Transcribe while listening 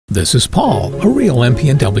This is Paul, a real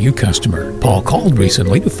MP&W customer. Paul called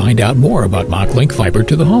recently to find out more about MockLink Fiber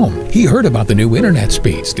to the Home. He heard about the new internet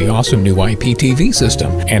speeds, the awesome new IPTV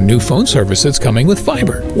system, and new phone services coming with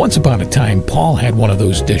fiber. Once upon a time, Paul had one of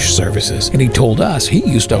those dish services, and he told us he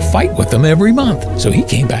used to fight with them every month. So he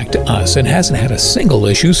came back to us and hasn't had a single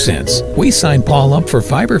issue since. We signed Paul up for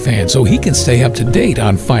FiberFan so he can stay up to date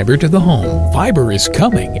on fiber to the home. Fiber is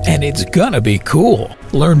coming, and it's gonna be cool.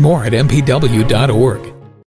 Learn more at mpw.org.